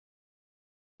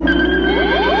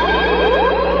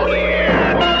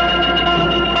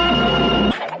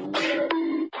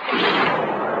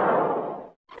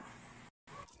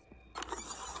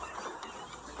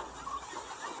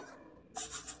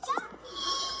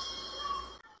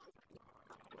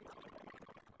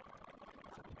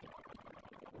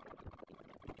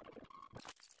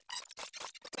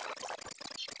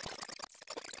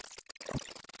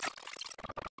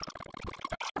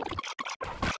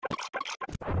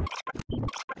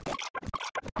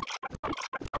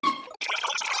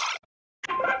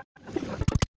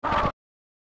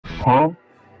Huh?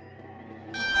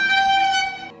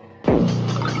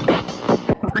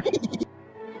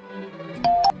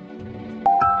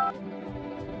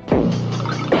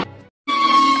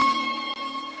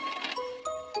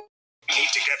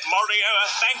 Need to get Mario a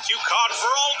thank you card for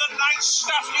all the nice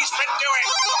stuff he's been doing.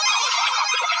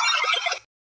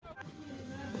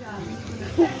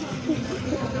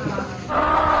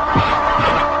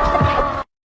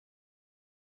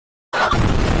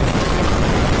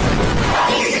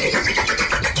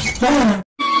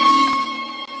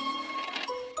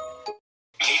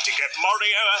 Need to get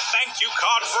Mario a thank you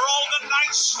card for all the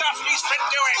nice stuff he's been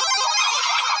doing.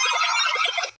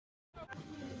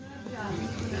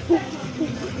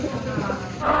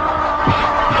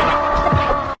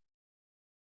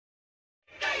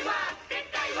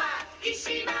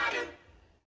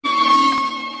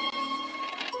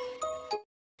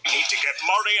 Need to get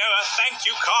Mario a thank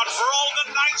you card for all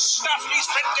the nice stuff he's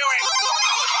been doing.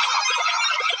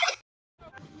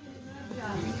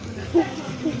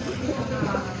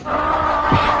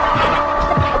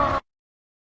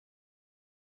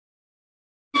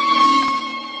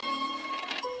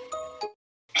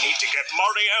 Need to get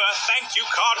Mario a thank you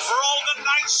card for all the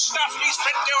nice stuff he's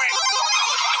been doing.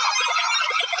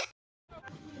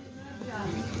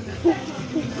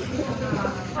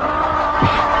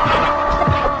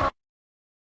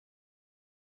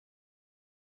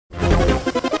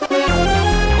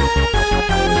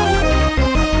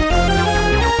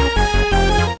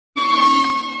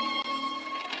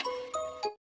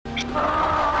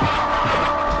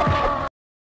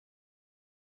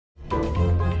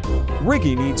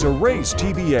 Riggy needs a raise,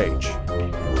 TBH.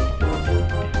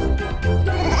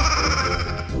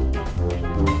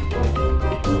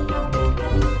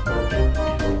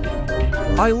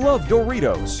 I love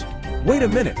Doritos. Wait a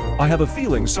minute, I have a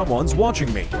feeling someone's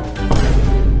watching me.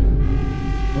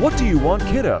 What do you want,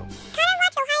 kiddo? Can I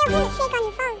watch Ohio Milkshake on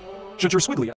your phone? Shut your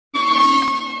squiggly.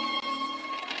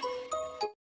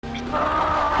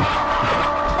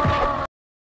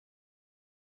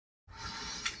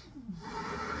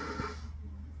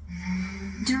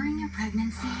 During your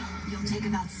pregnancy, you'll take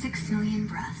about 6 million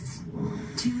breaths.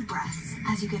 2 breaths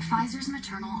as you get Pfizer's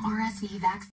maternal RSV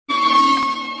vaccine.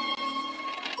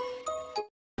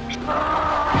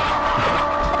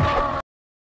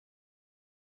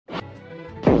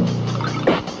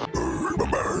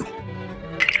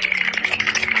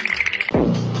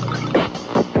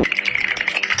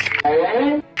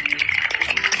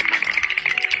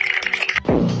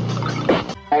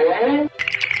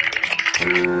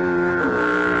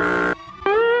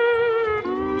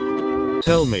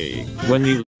 Tell me, when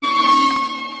you...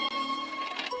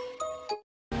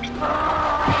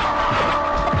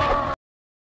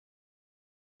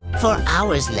 4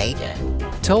 hours later.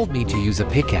 Told me to use a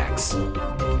pickaxe.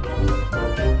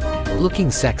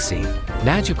 Looking sexy.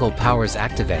 Magical powers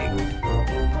activate.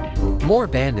 More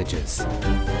bandages.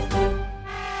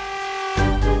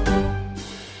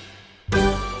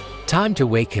 Time to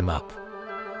wake him up.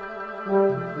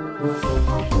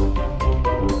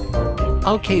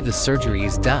 Okay, the surgery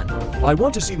is done. I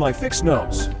want to see my fixed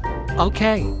nose.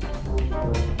 Okay.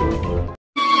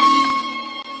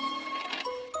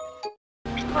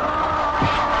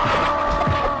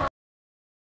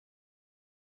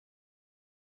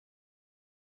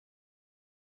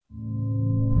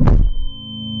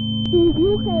 If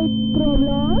you hate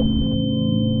problems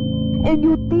and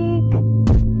you think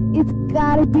it's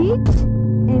garbage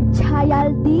and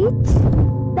childish,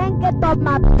 then get off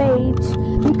my page,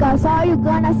 because all you're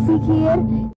gonna see here